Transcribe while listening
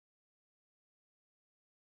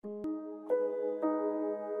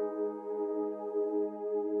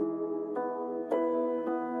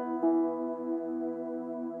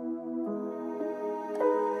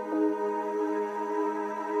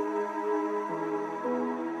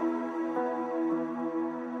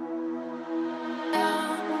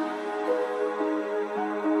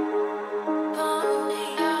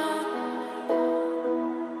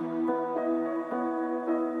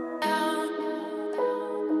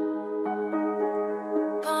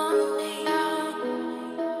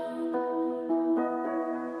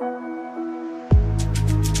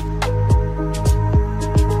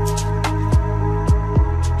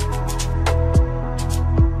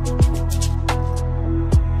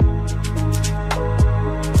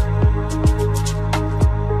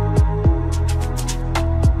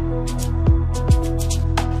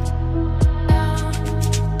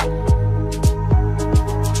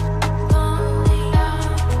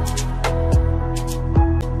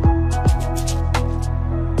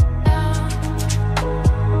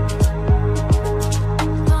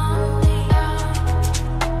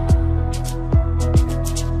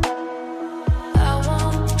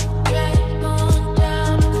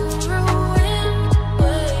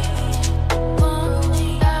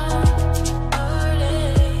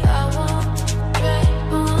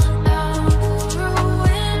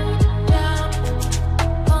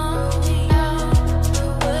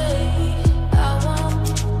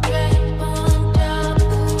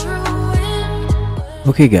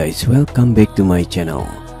Okay guys, welcome back to my channel.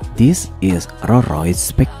 This is Rolls-Royce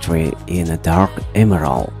Spectre in a dark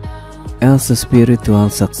emerald. As a spiritual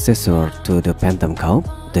successor to the Phantom Coupe,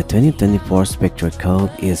 the 2024 Spectre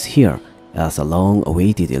Coupe is here as a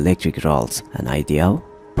long-awaited electric Rolls, an ideal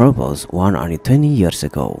proposed 120 years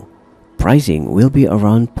ago. Pricing will be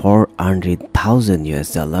around 400,000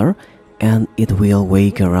 US dollar and it will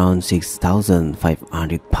weigh around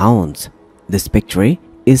 6,500 pounds. The Spectre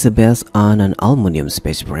is based on an aluminum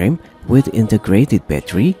space frame with integrated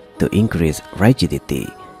battery to increase rigidity,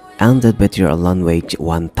 and the battery alone weighs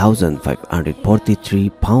 1,543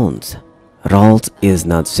 pounds. Rolls is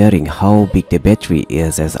not sharing how big the battery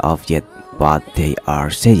is as of yet, but they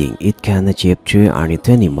are saying it can achieve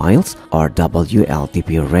 320 miles or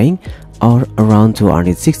WLTP range or around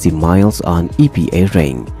 260 miles on EPA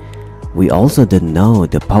range. We also don't know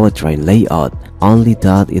the powertrain layout, only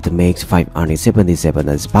that it makes 577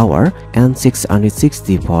 horsepower and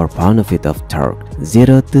 664 pound-feet of torque,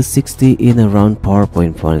 0 to 60 in around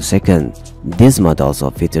 4.1 seconds. These models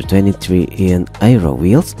also feature 23-inch aero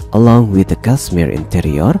wheels along with the cashmere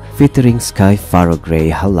interior featuring sky faro gray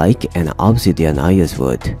halide and obsidian IS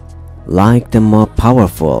wood. Like the more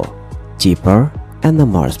powerful, cheaper, and the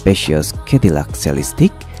more spacious Cadillac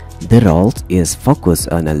Celestiq, the Rolls is focused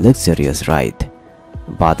on a luxurious ride,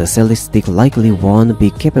 but the Celestiq likely won't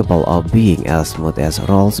be capable of being as smooth as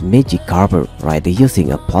Rolls' Magic Carpet ride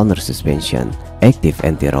using a planar suspension, active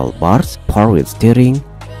anti-roll bars, four-wheel steering,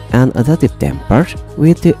 and adaptive dampers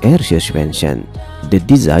with the air suspension. The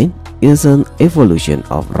design is an evolution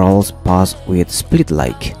of Rolls' past with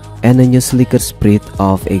split-like and a new slicker spread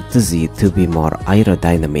of ecstasy to be more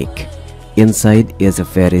aerodynamic. Inside is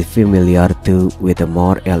very familiar too, with a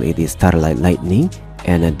more LED starlight lighting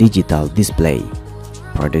and a digital display.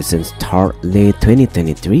 Production start late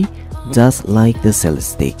 2023, just like the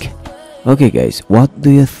Celestiq. Okay guys, what do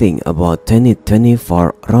you think about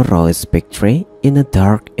 2024 Rolls-Royce Spectre in a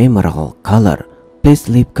dark emerald color? Please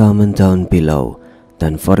leave comment down below.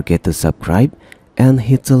 Don't forget to subscribe and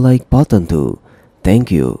hit the like button too. Thank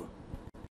you.